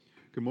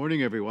Good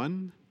morning,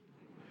 everyone.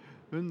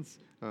 Friends,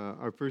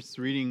 our first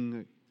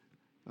reading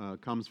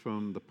comes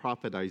from the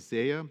prophet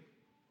Isaiah,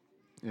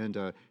 and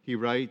he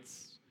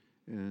writes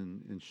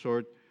in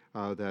short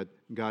that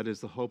God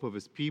is the hope of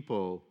his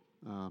people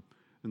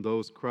and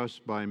those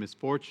crushed by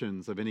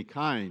misfortunes of any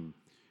kind.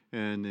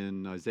 And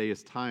in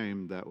Isaiah's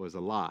time, that was a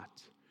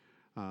lot.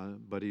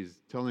 But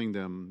he's telling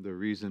them the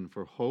reason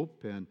for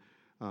hope, and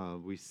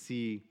we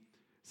see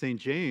St.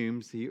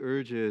 James, he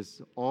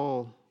urges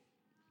all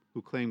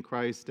who claim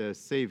Christ as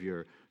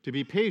Savior to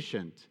be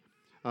patient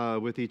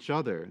with each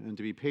other and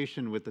to be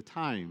patient with the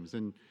times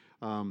and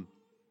to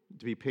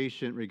be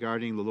patient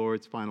regarding the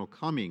Lord's final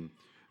coming.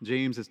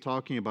 James is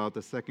talking about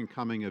the second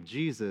coming of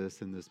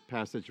Jesus in this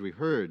passage we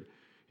heard.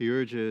 He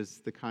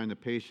urges the kind of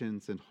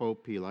patience and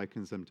hope. He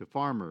likens them to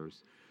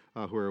farmers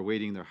who are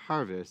awaiting their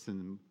harvest,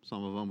 and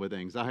some of them with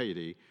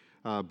anxiety,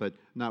 but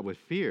not with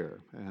fear.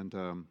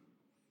 And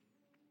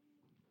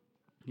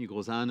he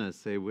goes on to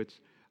say, which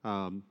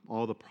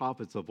all the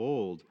prophets of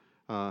old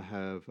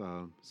have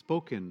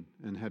spoken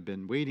and have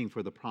been waiting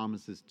for the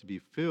promises to be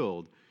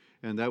filled,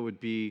 and that would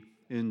be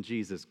in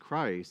Jesus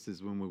Christ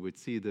is when we would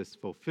see this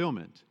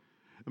fulfillment.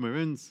 And my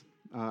friends,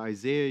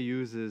 Isaiah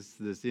uses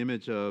this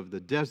image of the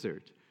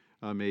desert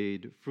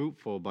made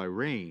fruitful by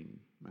rain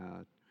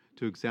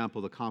to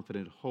example the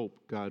confident hope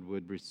God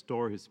would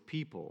restore his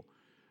people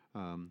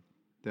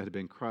that had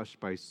been crushed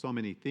by so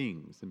many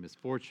things and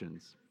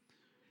misfortunes.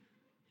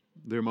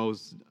 Their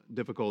most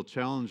difficult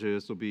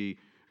challenges will be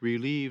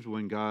relieved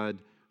when God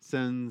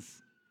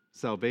sends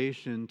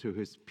salvation to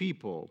his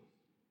people.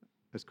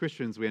 As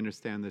Christians, we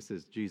understand this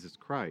as Jesus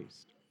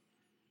Christ.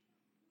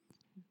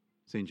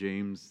 St.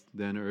 James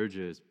then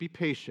urges, be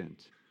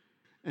patient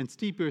and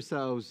steep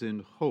yourselves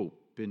in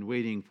hope in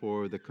waiting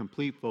for the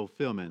complete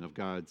fulfillment of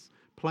God's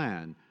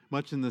plan,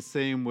 much in the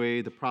same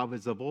way the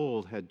prophets of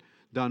old had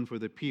done for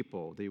the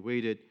people. They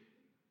waited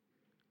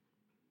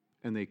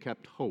and they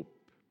kept hope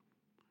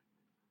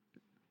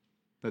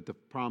that the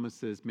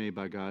promises made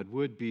by God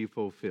would be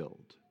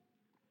fulfilled.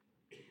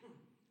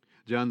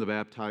 John the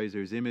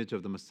Baptizer's image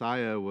of the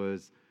Messiah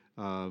was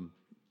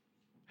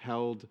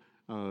held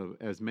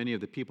as many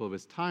of the people of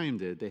his time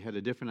did. They had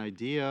a different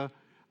idea.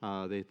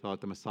 They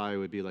thought the Messiah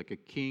would be like a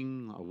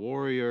king, a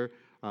warrior.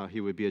 He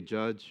would be a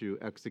judge who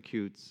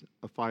executes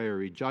a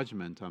fiery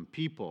judgment on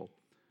people.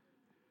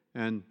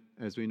 And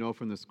as we know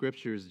from the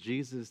scriptures,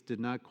 Jesus did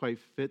not quite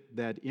fit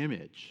that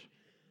image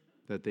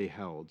that they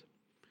held.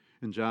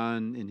 And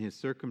John, in his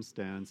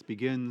circumstance,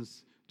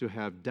 begins to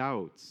have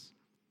doubts.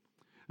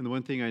 And the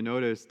one thing I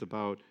noticed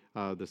about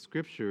the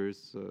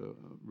scriptures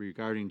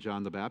regarding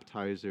John the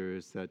Baptizer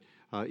is that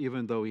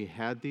even though he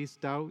had these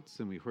doubts,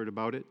 and we heard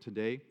about it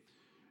today,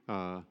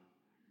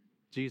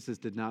 Jesus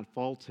did not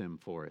fault him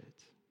for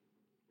it.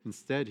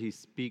 Instead, he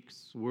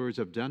speaks words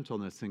of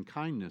gentleness and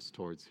kindness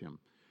towards him.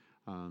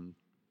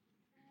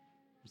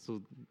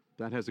 So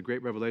that has a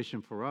great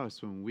revelation for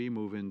us when we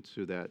move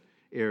into that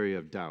area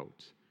of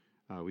doubt.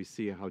 We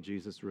see how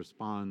Jesus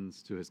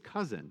responds to his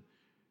cousin,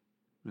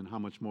 and how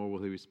much more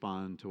will he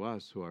respond to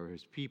us who are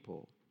his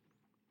people.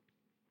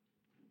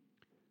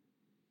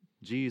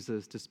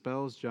 Jesus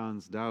dispels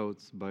John's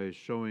doubts by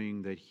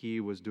showing that he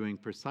was doing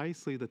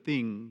precisely the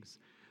things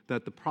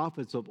that the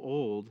prophets of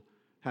old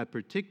had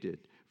predicted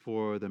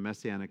for the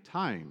Messianic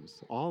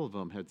times. All of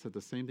them had said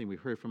the same thing. We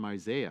heard from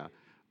Isaiah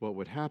what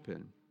would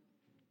happen.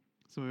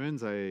 So, my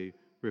friends, I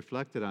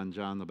reflected on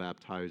John the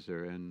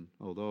Baptizer, and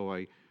although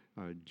I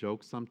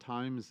joke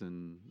sometimes,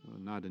 and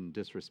not in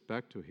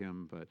disrespect to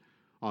him, but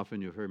often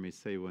you've heard me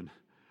say,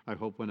 I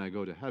hope when I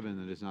go to heaven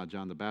that it's not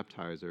John the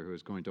Baptizer who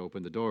is going to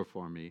open the door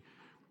for me,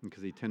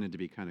 because he tended to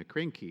be kind of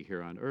cranky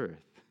here on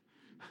earth.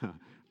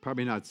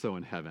 Probably not so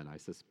in heaven, I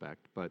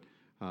suspect. But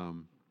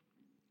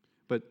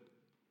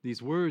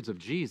these words of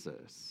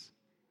Jesus,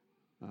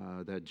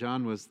 that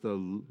John was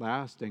the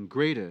last and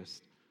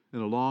greatest in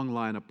a long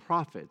line of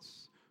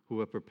prophets who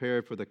have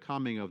prepared for the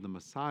coming of the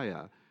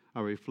Messiah, I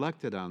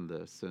reflected on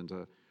this,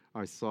 and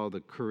I saw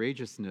the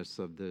courageousness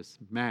of this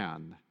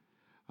man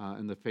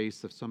in the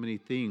face of so many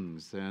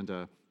things, and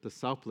the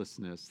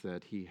selflessness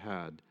that he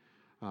had,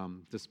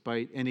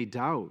 despite any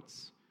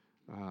doubts,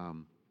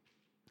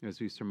 as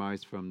we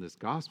surmise from this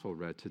gospel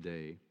read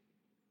today.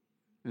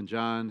 And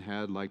John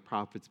had, like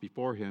prophets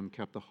before him,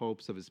 kept the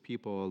hopes of his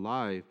people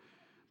alive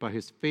by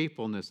his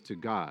faithfulness to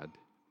God.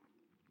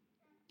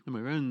 And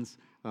my friends,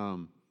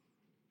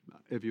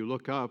 if you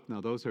look up,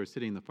 now those who are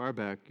sitting in the far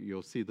back,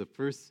 you'll see the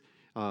first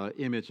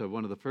image of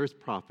one of the first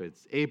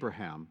prophets,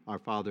 Abraham, our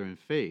father in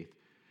faith.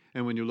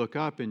 And when you look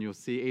up, and you'll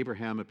see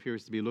Abraham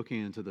appears to be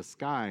looking into the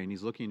sky, and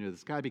he's looking into the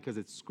sky because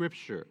it's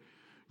scripture.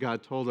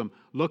 God told him,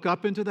 look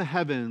up into the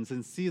heavens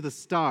and see the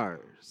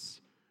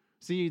stars.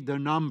 See their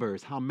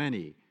numbers, how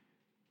many.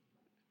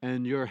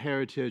 And your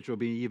heritage will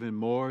be even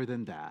more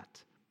than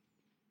that.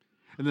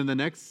 And then the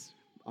next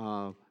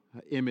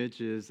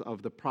image is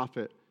of the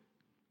prophet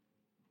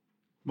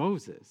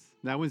Moses.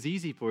 That one's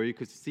easy for you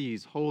because you see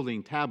he's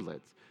holding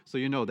tablets. So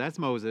you know that's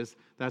Moses,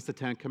 that's the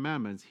Ten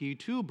Commandments. He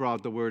too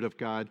brought the word of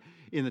God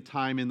in the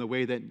time, in the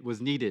way that was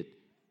needed.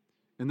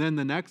 And then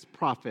the next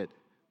prophet,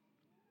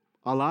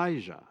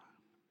 Elijah.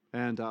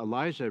 And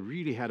Elijah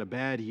really had a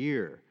bad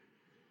year.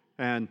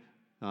 And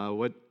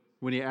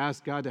when he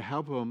asked God to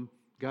help him,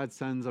 God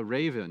sends a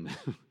raven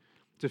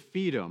to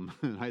feed him.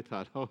 And I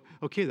thought, oh,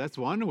 okay, that's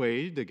one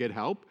way to get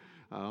help.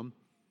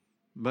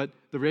 But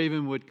the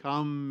raven would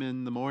come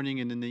in the morning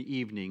and in the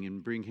evening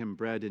and bring him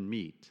bread and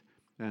meat.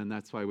 And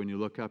that's why when you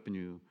look up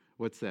and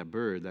what's that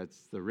bird?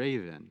 That's the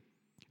raven.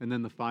 And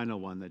then the final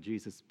one that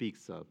Jesus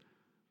speaks of,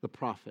 the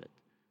prophet,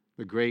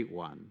 the great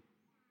one,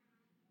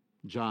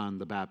 John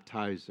the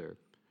Baptizer.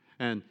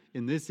 And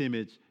in this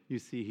image, you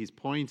see he's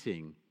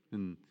pointing,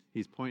 and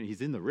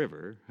he's in the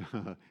river.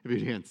 If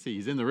you can't see,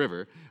 he's in the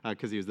river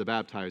because he was the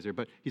baptizer.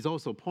 But he's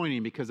also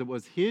pointing because it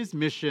was his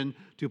mission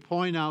to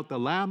point out the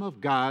Lamb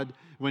of God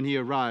when he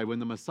arrived. When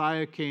the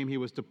Messiah came, he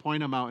was to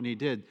point him out, and he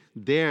did.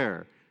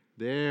 There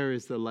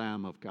is the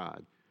Lamb of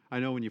God. I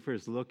know when you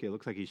first look, it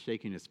looks like he's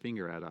shaking his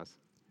finger at us.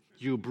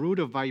 You brood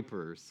of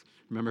vipers.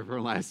 Remember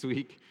from last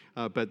week?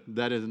 But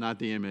that is not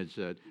the image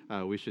that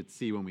we should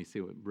see when we see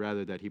it,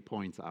 rather that he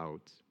points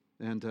out.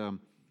 And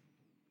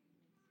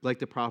like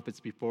the prophets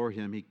before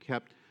him, he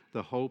kept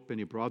the hope and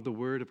he brought the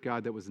word of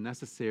God that was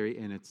necessary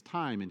in its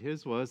time, and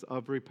his was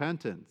of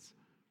repentance.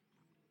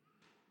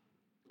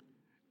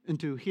 And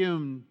to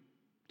him,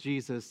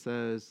 Jesus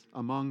says,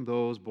 among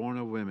those born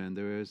of women,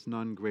 there is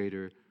none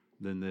greater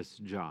than this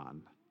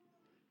John.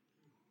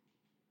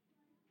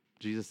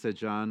 Jesus said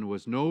John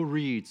was no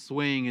reed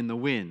swaying in the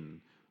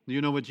wind. Do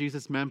you know what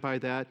Jesus meant by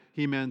that?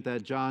 He meant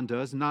that John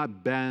does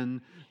not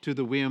bend to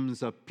the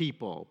whims of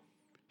people.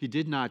 He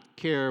did not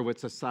care what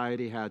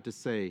society had to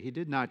say. He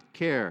did not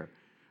care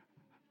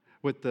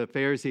what the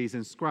Pharisees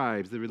and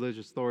scribes, the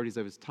religious authorities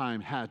of his time,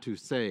 had to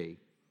say.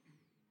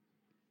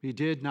 He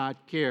did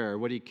not care.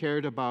 What he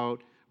cared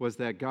about was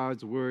that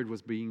God's word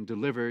was being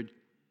delivered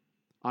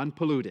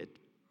unpolluted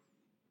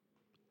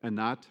and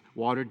not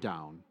watered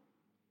down.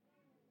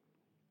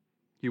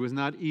 He was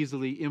not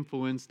easily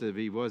influenced, if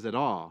he was at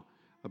all,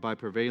 by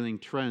prevailing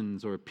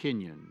trends or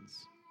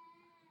opinions.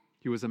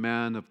 He was a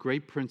man of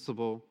great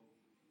principle,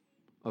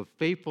 of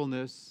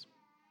faithfulness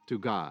to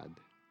God.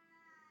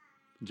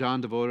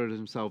 John devoted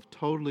himself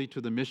totally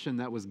to the mission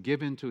that was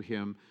given to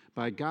him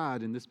by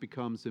God, and this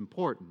becomes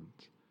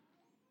important.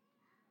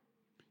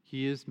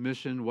 His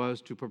mission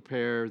was to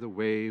prepare the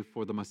way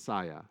for the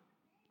Messiah.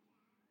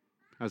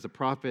 As a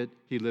prophet,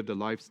 he lived a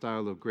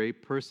lifestyle of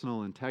great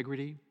personal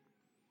integrity,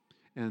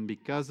 and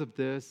because of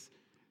this,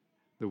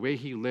 the way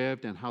he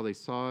lived and how they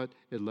saw it,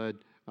 it led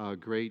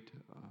great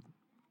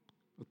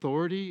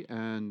authority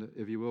and,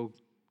 if you will,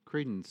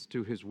 credence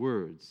to his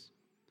words.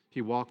 He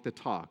walked the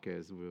talk,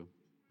 as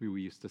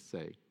we used to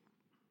say.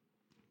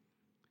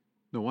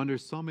 No wonder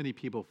so many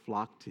people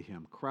flocked to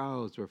him.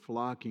 Crowds were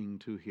flocking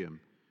to him.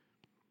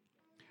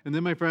 And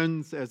then, my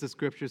friends, as the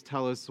scriptures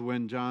tell us,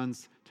 when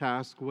John's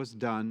task was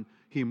done,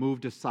 he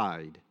moved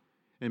aside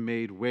and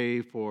made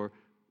way for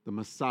the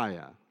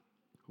Messiah,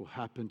 who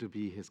happened to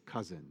be his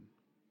cousin.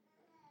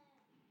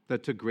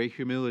 That took great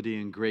humility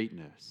and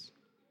greatness.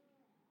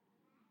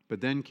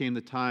 But then came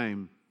the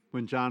time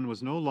when John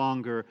was no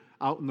longer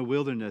out in the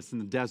wilderness, in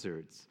the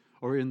deserts,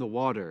 or in the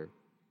water,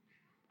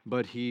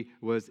 but he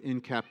was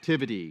in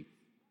captivity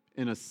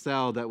in a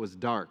cell that was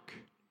dark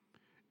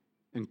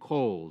and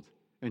cold,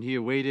 and he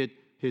awaited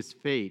his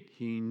fate.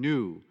 He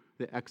knew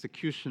the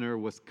executioner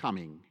was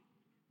coming.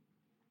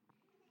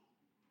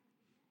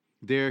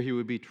 There he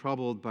would be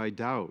troubled by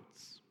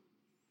doubts.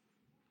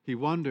 He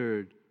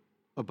wondered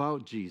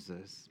about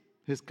Jesus,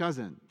 his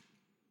cousin.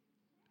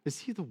 Is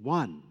he the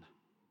one?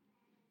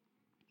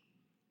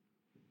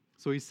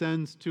 So he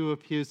sends two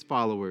of his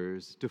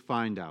followers to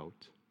find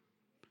out.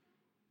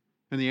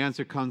 And the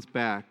answer comes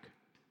back,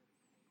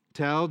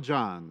 tell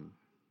John,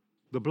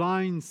 the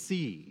blind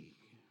see,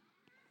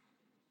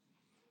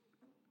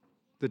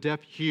 the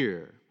deaf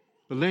hear,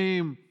 the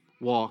lame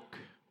walk,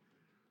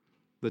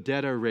 the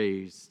dead are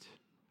raised,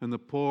 and the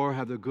poor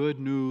have the good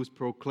news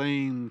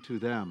proclaimed to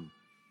them.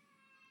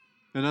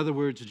 In other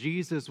words,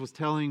 Jesus was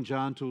telling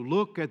John to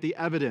look at the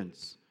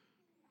evidence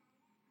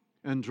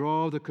and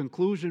draw the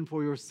conclusion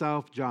for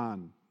yourself,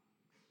 John.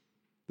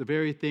 The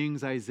very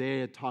things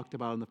Isaiah talked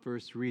about in the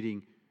first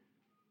reading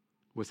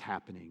was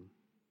happening.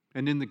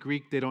 And in the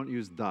Greek, they don't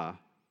use the.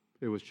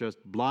 It was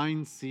just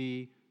blind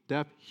see,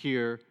 deaf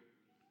hear,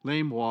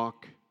 lame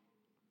walk,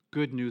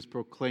 good news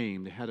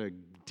proclaimed. It had a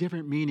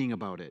different meaning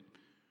about it,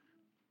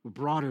 a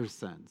broader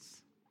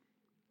sense.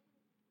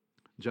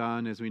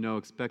 John, as we know,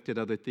 expected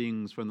other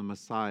things from the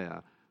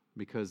Messiah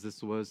because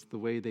this was the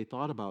way they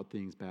thought about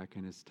things back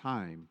in his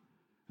time.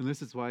 And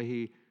this is why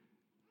he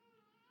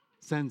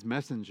sends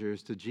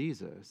messengers to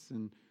Jesus.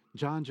 And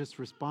John just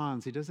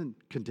responds. He doesn't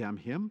condemn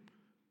him.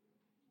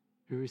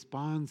 He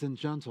responds in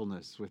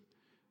gentleness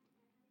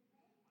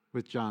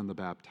with John the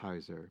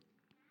Baptizer.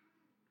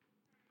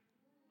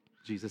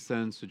 Jesus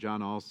sends to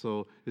John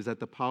also is that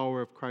the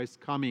power of Christ's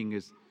coming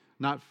is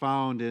not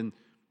found in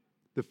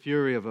the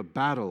fury of a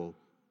battle,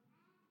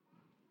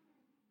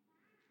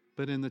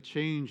 but in the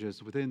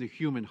changes within the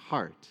human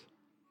heart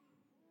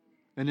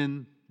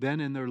and then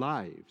in their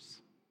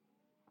lives.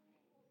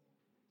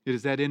 It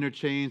is that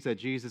interchange that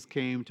Jesus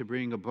came to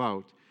bring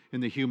about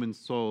in the human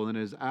soul, and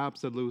is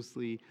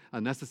absolutely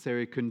a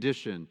necessary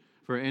condition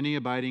for any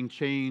abiding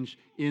change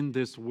in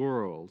this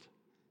world.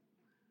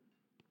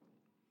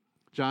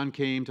 John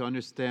came to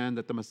understand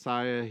that the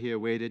Messiah he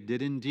awaited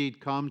did indeed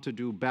come to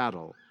do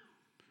battle,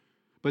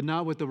 but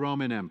not with the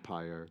Roman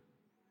Empire,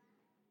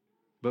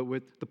 but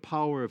with the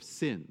power of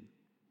sin.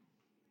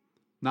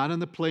 Not in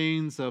the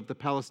plains of the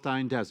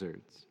Palestine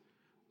deserts,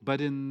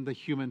 but in the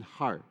human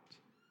heart.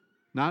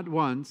 Not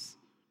once,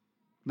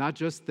 not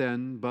just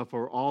then, but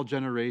for all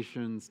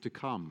generations to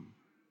come.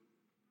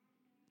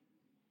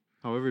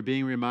 However,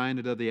 being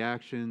reminded of the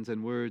actions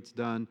and words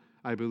done,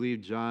 I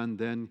believe John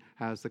then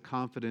has the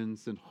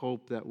confidence and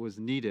hope that was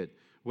needed.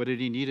 What did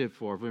he need it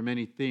for? For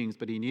many things,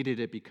 but he needed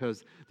it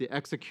because the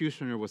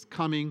executioner was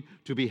coming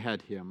to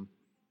behead him.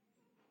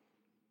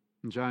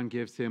 And John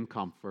gives him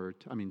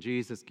comfort.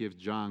 Jesus gives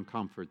John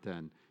comfort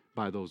then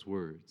by those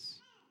words.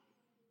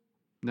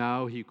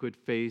 Now he could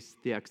face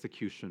the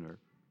executioner.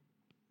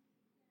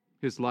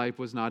 His life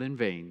was not in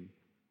vain.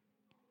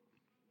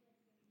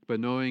 But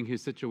knowing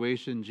his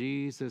situation,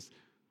 Jesus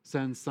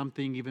sends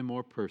something even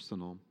more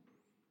personal.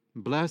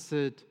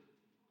 Blessed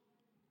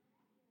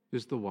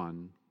is the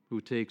one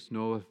who takes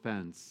no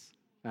offense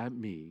at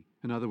me.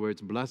 In other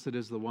words, blessed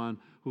is the one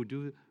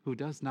who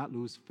does not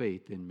lose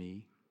faith in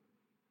me.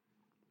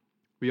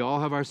 We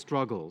all have our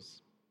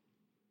struggles,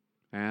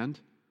 and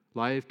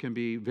life can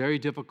be very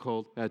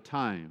difficult at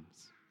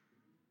times.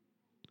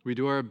 We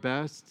do our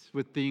best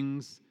with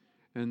things,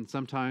 and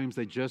sometimes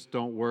they just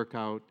don't work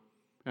out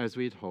as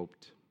we'd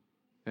hoped.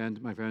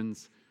 And my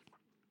friends,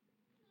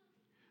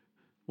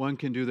 one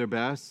can do their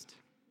best,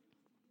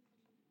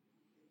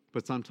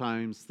 but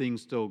sometimes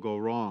things still go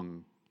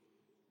wrong.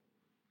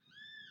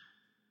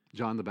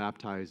 John the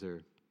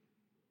Baptizer,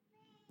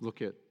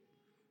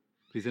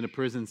 he's in a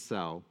prison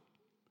cell,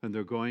 and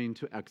they're going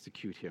to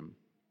execute him.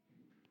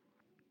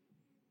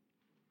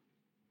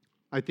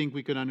 I think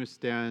we could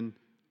understand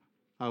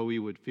how we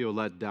would feel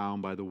let down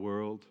by the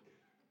world,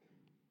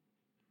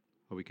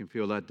 or we can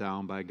feel let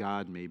down by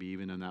God, maybe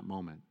even in that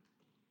moment.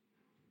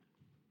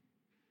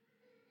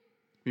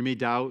 We may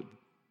doubt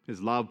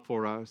his love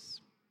for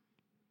us,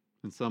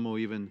 and some will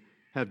even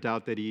have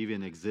doubt that he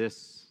even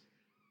exists.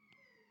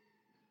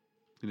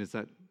 And it's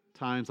at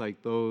times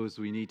like those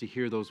we need to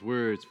hear those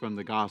words from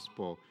the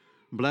gospel.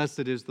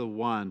 Blessed is the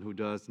one who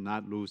does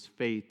not lose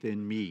faith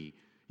in me,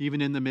 even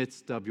in the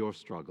midst of your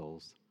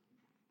struggles.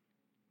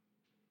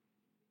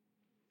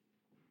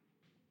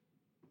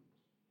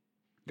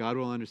 God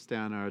will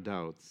understand our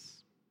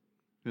doubts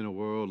in a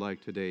world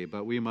like today,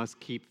 but we must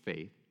keep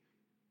faith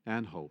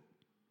and hope.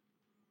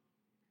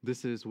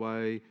 This is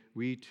why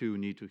we too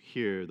need to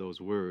hear those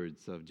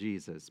words of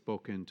Jesus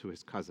spoken to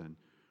his cousin.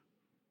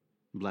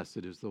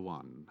 Blessed is the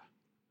one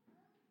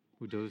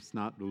who does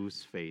not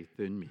lose faith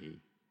in me.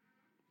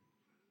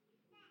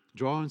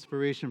 Draw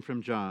inspiration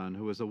from John,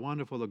 who is a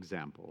wonderful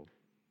example,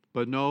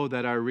 but know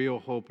that our real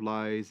hope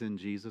lies in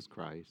Jesus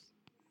Christ.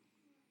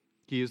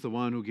 He is the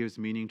one who gives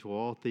meaning to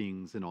all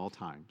things in all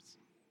times.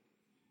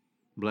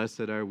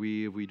 Blessed are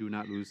we if we do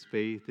not lose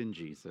faith in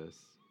Jesus.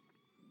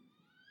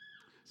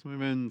 So, my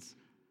friends,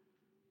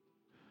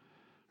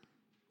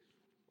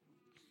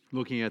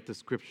 looking at the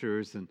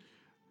scriptures, and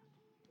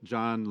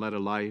John led a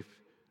life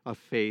of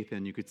faith,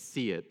 and you could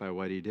see it by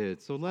what he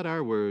did. So let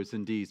our words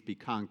and deeds be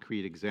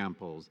concrete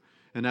examples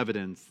and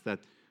evidence that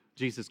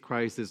Jesus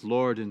Christ is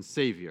Lord and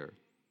Savior.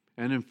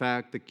 And in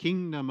fact, the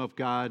kingdom of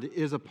God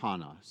is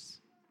upon us.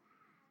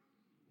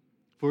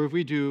 For if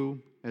we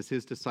do, as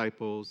his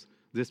disciples,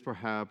 this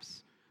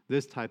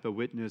type of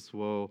witness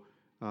will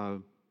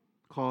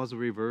cause a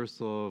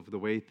reversal of the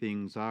way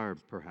things are,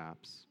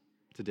 perhaps,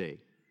 today.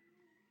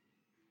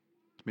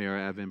 May our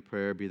Advent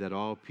prayer be that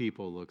all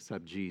people will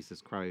accept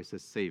Jesus Christ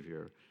as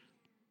Savior,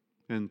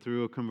 and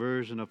through a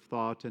conversion of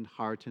thought and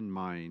heart and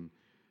mind,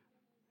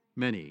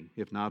 many,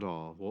 if not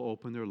all, will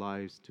open their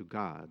lives to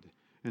God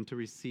and to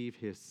receive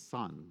his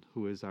Son,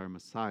 who is our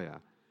Messiah.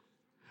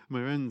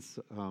 My friends,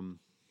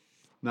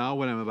 now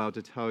what I'm about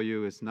to tell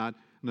you is not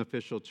an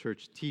official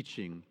church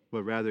teaching,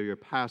 but rather your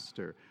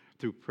pastor.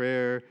 Through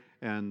prayer,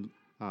 and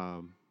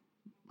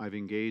I've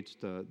engaged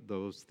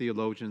those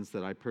theologians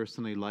that I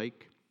personally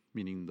like,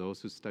 meaning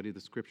those who study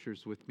the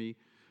scriptures with me.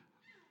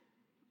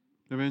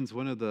 My friends,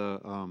 one of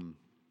the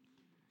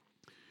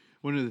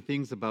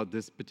things about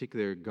this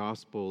particular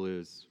gospel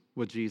is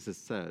what Jesus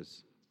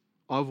says.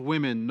 Of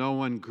women, no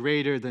one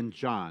greater than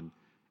John,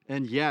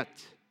 and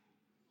yet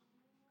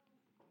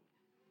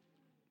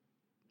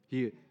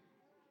there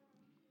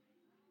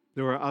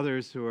are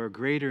others who are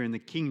greater in the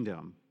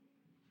kingdom.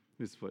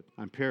 This is what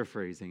I'm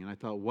paraphrasing, and I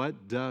thought,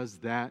 what does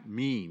that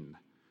mean?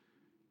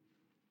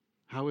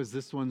 How is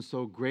this one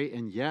so great,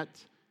 and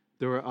yet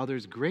there are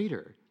others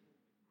greater?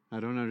 I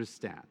don't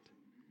understand.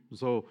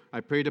 So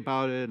I prayed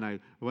about it, and I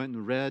went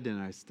and read, and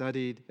I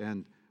studied,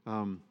 and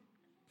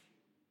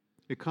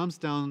it comes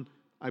down,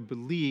 I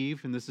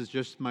believe, and this is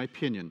just my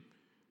opinion,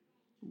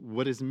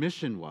 what his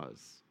mission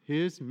was.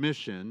 His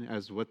mission,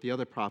 as what the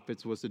other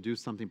prophets, was to do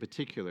something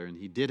particular, and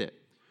he did it.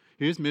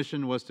 His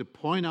mission was to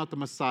point out the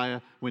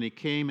Messiah when he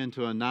came and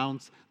to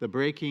announce the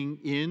breaking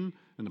in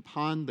and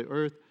upon the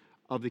earth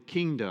of the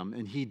kingdom.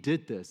 And he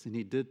did this, and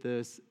he did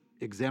this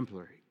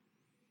exemplary.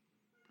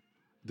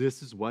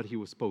 This is what he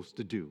was supposed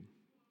to do.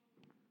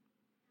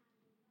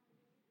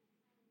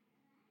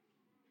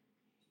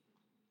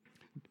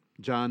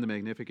 John, the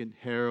magnificent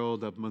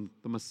herald of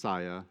the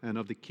Messiah and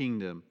of the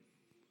kingdom,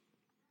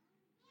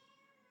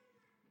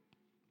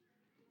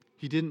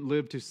 he didn't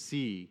live to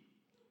see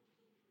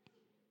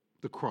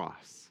the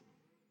cross.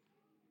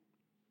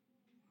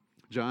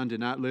 John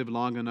did not live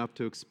long enough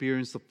to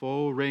experience the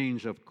full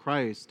range of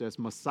Christ as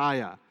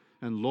Messiah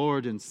and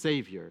Lord and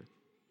Savior.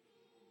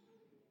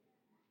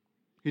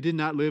 He did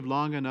not live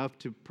long enough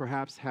to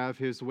perhaps have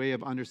his way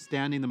of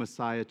understanding the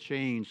Messiah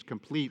changed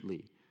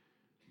completely.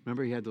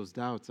 Remember, he had those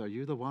doubts. Are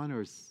you the one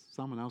or is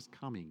someone else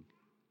coming?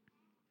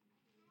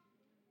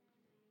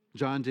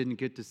 John didn't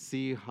get to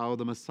see how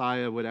the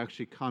Messiah would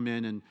actually come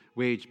in and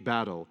wage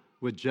battle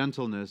with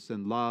gentleness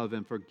and love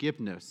and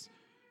forgiveness.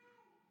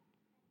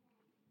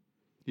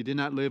 He did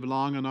not live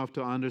long enough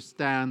to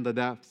understand the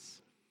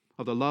depths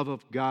of the love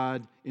of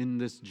God in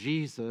this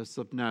Jesus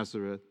of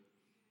Nazareth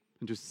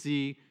and to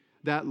see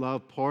that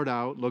love poured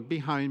out. Look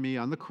behind me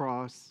on the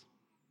cross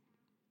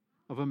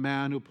of a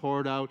man who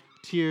poured out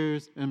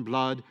tears and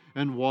blood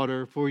and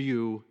water for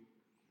you.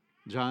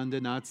 John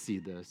did not see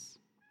this.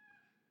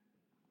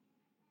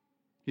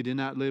 He did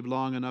not live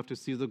long enough to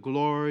see the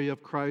glory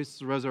of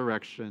Christ's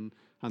resurrection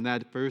on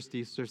that first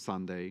Easter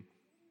Sunday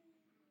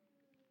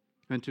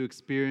and to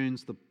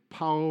experience the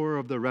power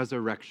of the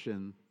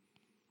resurrection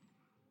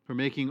for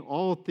making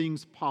all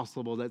things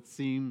possible that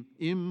seem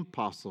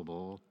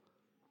impossible.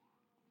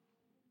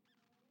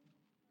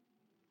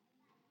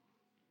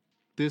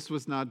 This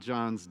was not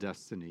John's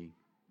destiny.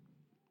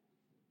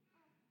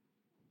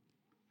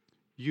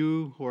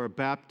 You who are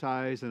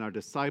baptized and are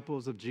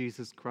disciples of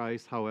Jesus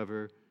Christ,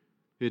 however,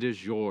 it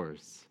is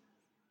yours.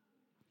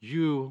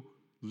 You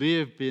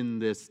live in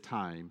this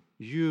time.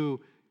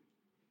 You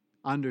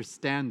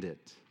understand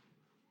it.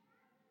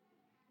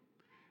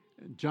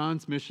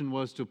 John's mission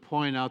was to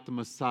point out the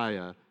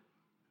Messiah.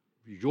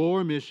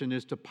 Your mission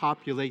is to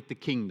populate the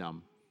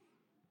kingdom.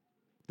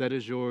 That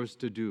is yours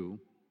to do.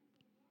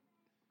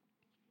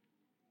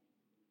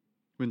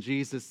 When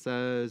Jesus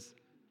says,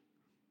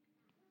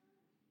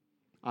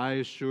 I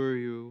assure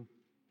you,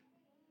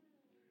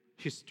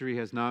 history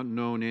has not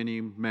known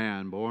any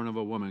man born of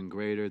a woman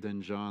greater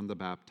than John the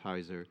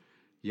Baptizer,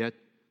 yet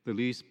the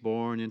least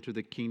born into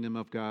the kingdom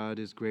of God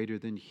is greater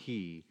than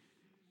he.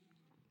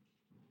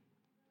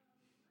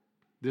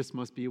 This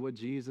must be what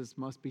Jesus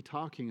must be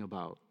talking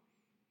about.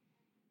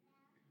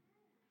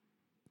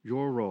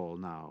 Your role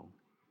now.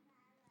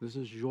 This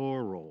is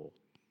your role.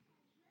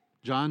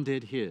 John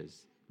did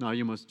his. Now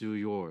you must do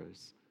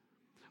yours.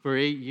 For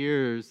 8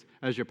 years,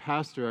 as your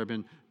pastor, I've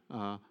been,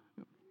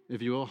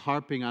 if you will,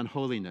 harping on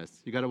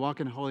holiness. You got to walk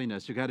in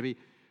holiness. You got to be,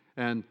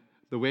 and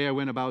the way I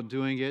went about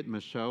doing it,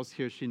 Michelle's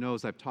here, she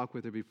knows, I've talked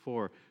with her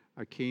before.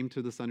 I came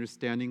to this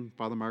understanding,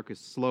 Father Mark is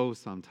slow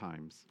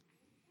sometimes.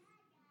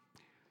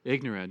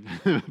 Ignorant,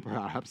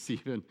 perhaps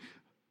even.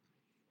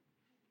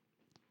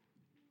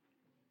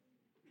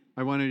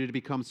 I wanted you to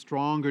become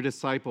stronger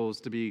disciples,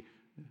 to be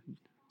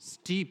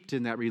steeped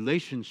in that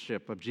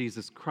relationship of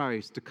Jesus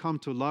Christ, to come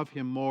to love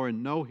him more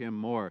and know him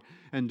more.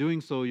 And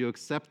doing so, you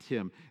accept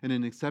him. And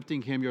in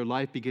accepting him, your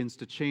life begins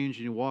to change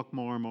and you walk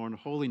more and more in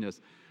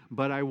holiness.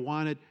 But I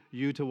wanted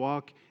you to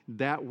walk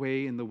that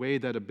way in the way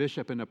that a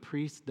bishop and a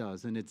priest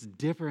does. And it's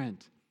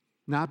different.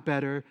 Not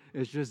better,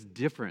 it's just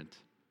different.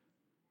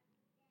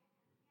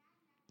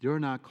 You're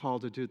not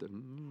called to do that.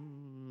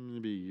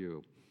 Maybe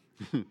you.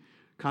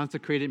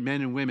 Consecrated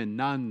men and women,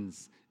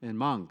 nuns and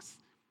monks.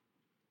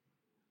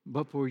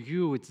 But for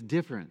you, it's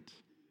different.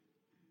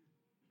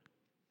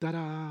 Ta-da,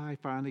 I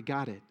finally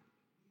got it.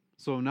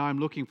 So now I'm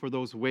looking for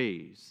those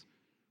ways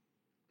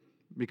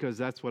because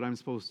that's what I'm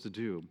supposed to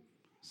do.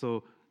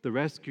 So the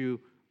rescue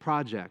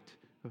project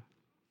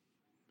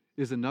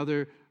is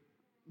another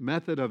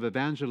method of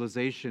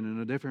evangelization in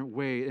a different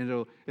way.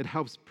 And it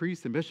helps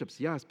priests and bishops,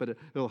 yes, but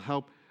it'll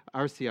help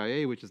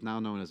RCIA, which is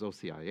now known as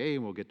OCIA,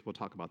 and we'll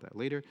talk about that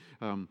later.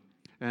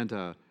 And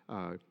the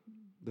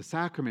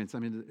sacraments, I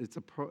mean,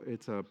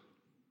 it's a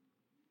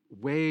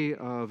way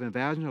of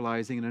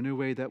evangelizing in a new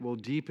way that will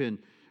deepen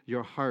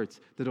your hearts,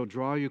 that will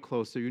draw you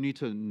closer. You need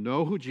to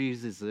know who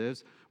Jesus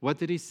is. What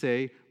did he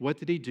say? What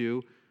did he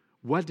do?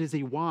 What does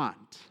he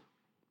want?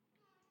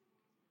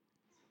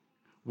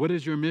 What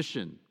is your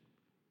mission?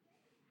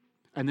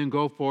 And then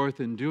go forth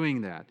in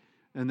doing that.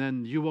 And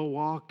then you will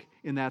walk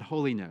in that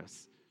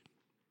holiness.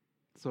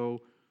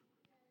 So,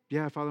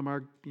 yeah, Father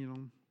Mark,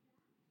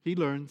 he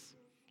learns.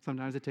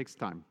 Sometimes it takes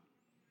time.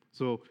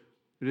 So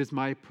it is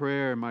my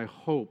prayer, my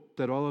hope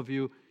that all of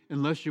you,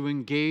 unless you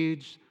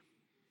engage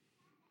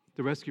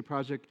the rescue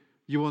project,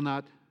 you will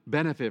not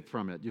benefit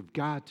from it. You've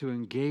got to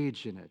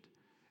engage in it.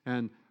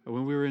 And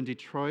when we were in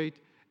Detroit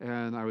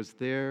and I was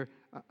there,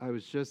 I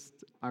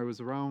was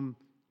around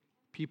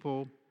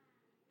people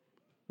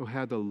who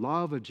had the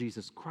love of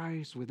Jesus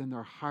Christ within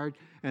their heart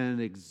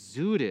and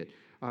exude it.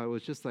 It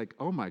was just like,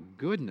 oh my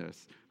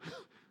goodness.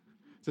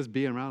 Just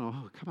being around,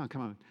 oh,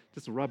 come on,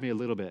 just rub me a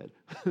little bit.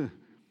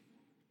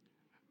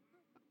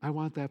 I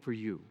want that for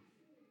you.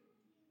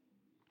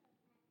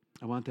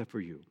 I want that for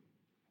you.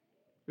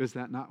 Is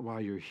that not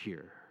why you're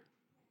here?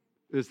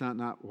 Is that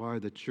not why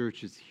the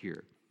church is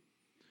here?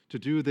 To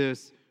do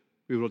this,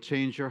 we will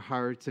change your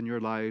hearts and your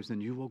lives,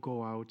 and you will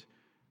go out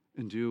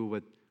and do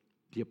what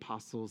the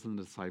apostles and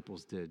the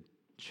disciples did.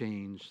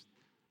 Change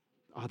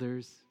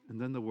others,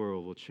 and then the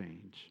world will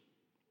change.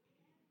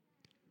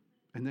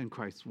 And then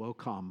Christ will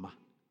come.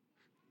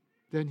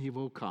 Then he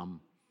will come.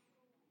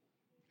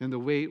 And the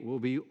wait will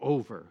be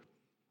over.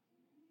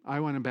 I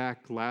went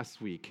back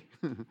last week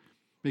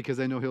because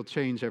I know he'll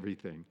change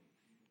everything.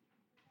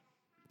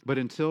 But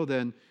until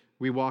then,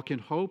 we walk in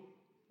hope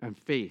and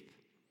faith,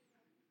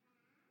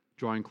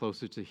 drawing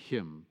closer to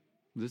him.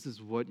 This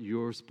is what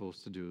you're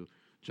supposed to do.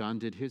 John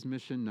did his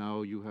mission,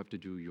 now you have to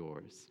do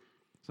yours.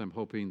 So I'm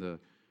hoping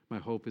my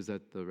hope is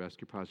that the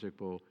Rescue Project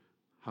will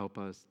help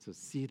us to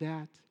see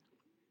that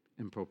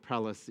and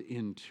propel us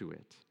into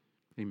it.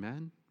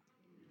 Amen?